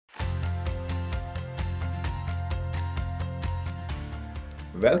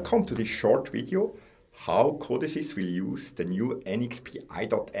Welcome to this short video, how Codesys will use the new NXP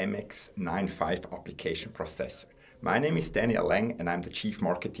i.MX 9.5 application processor. My name is Daniel Lang and I'm the Chief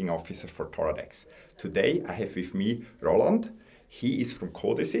Marketing Officer for Toradex. Today I have with me Roland. He is from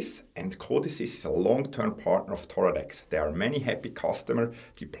Codesys and Codesys is a long-term partner of Toradex. There are many happy customers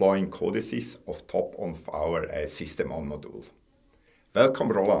deploying Codesys on top of our system on module. Welcome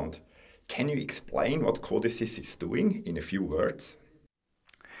Roland. Can you explain what Codesys is doing in a few words?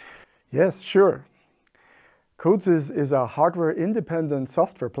 Yes, sure. Codesys is a hardware-independent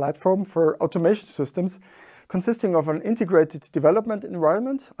software platform for automation systems consisting of an integrated development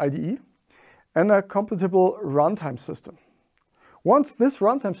environment, IDE, and a compatible runtime system. Once this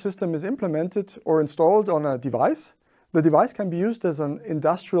runtime system is implemented or installed on a device, the device can be used as an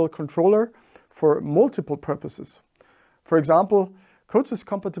industrial controller for multiple purposes. For example,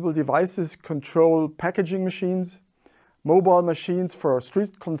 Codesys-compatible devices control packaging machines, mobile machines for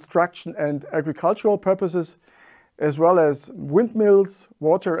street construction and agricultural purposes, as well as windmills,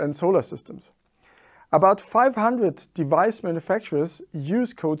 water and solar systems. About 500 device manufacturers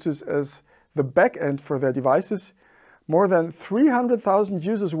use Codesys as the backend for their devices. More than 300,000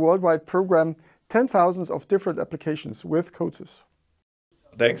 users worldwide program 10,000 of different applications with Codesys.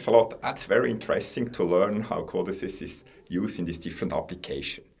 Thanks a lot. That's very interesting to learn how Codesys is used in this different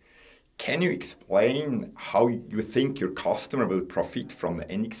application. Can you explain how you think your customer will profit from the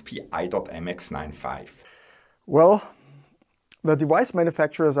NXP i.MX 9.5? Well, the device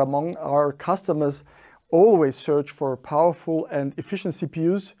manufacturers among our customers always search for powerful and efficient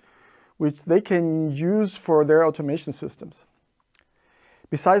CPUs which they can use for their automation systems.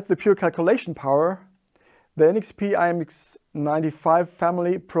 Besides the pure calculation power, the NXP i.MX 95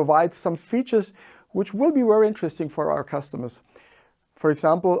 family provides some features which will be very interesting for our customers. For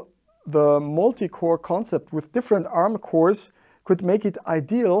example, the multi-core concept with different ARM cores could make it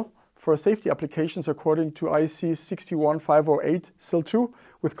ideal for safety applications according to IEC 61508 SIL 2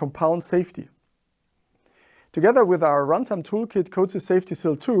 with compound safety. Together with our runtime toolkit Codesys Safety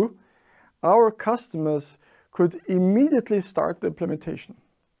SIL 2, our customers could immediately start the implementation.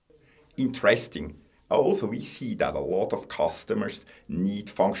 Interesting. Also, we see that a lot of customers need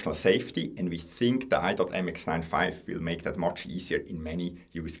functional safety, and we think the i.MX 9.5 will make that much easier in many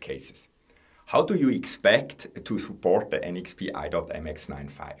use cases. How do you expect to support the NXP i.MX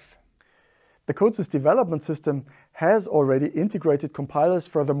 9.5? The Codesys development system has already integrated compilers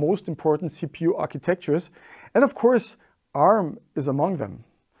for the most important CPU architectures, and of course, ARM is among them.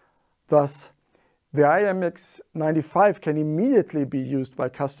 Thus, the i.MX 95 can immediately be used by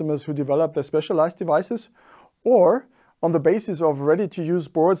customers who develop their specialized devices or on the basis of ready-to-use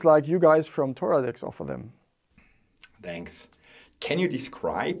boards like you guys from Toradex offer them. Thanks. Can you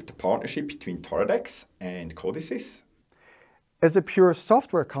describe the partnership between Toradex and Codesys? As a pure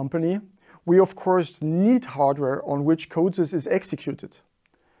software company, we of course need hardware on which Codesys is executed.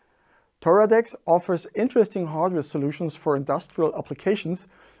 Toradex offers interesting hardware solutions for industrial applications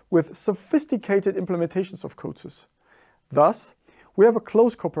with sophisticated implementations of Codesys. Thus, we have a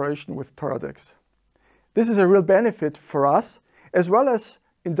close cooperation with Toradex. This is a real benefit for us, as well as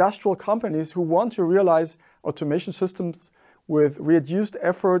industrial companies who want to realize automation systems with reduced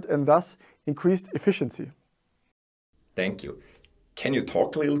effort and thus increased efficiency. Thank you. Can you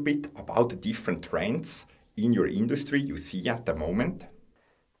talk a little bit about the different trends in your industry you see at the moment?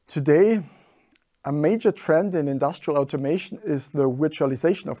 Today, a major trend in industrial automation is the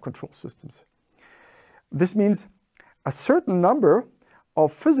virtualization of control systems. This means a certain number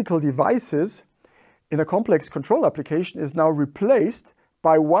of physical devices in a complex control application is now replaced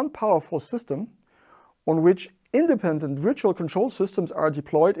by one powerful system on which independent virtual control systems are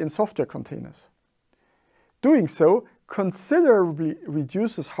deployed in software containers. Doing so considerably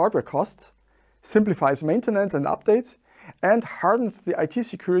reduces hardware costs, simplifies maintenance and updates, and hardens the IT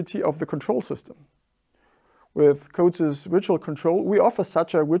security of the control system. With Codesys Virtual Control, we offer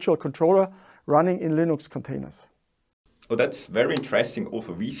such a virtual controller running in Linux containers. Oh, that's very interesting.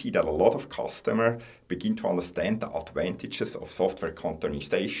 Also, we see that a lot of customers begin to understand the advantages of software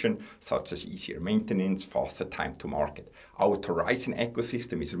containerization, such as easier maintenance, faster time to market. Our Torizon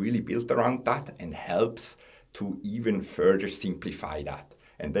ecosystem is really built around that and helps to even further simplify that.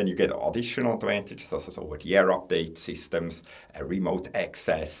 And then you get additional advantages such as over-the-air update systems, remote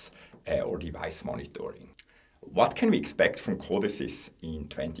access, or device monitoring. What can we expect from Codesys in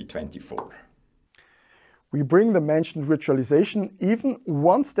 2024? We bring the mentioned virtualization even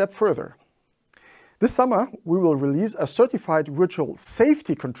one step further. This summer, we will release a certified virtual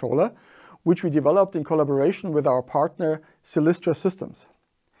safety controller, which we developed in collaboration with our partner, Silistra Systems.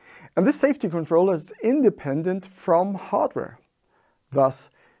 And this safety controller is independent from hardware. Thus,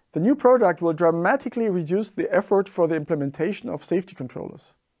 the new product will dramatically reduce the effort for the implementation of safety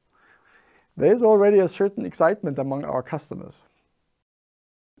controllers. There is already a certain excitement among our customers.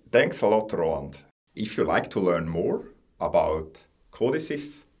 Thanks a lot, Roland. If you like to learn more about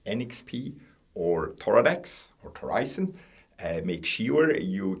Codesys, NXP, or Toradex or Torizon, make sure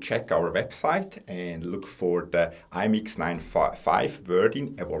you check our website and look for the i.MX 9.5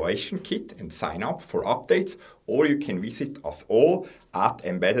 Verdin Evaluation Kit and sign up for updates, or you can visit us all at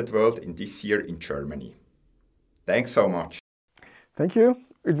Embedded World in this year in Germany. Thanks so much. Thank you.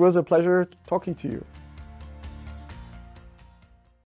 It was a pleasure talking to you.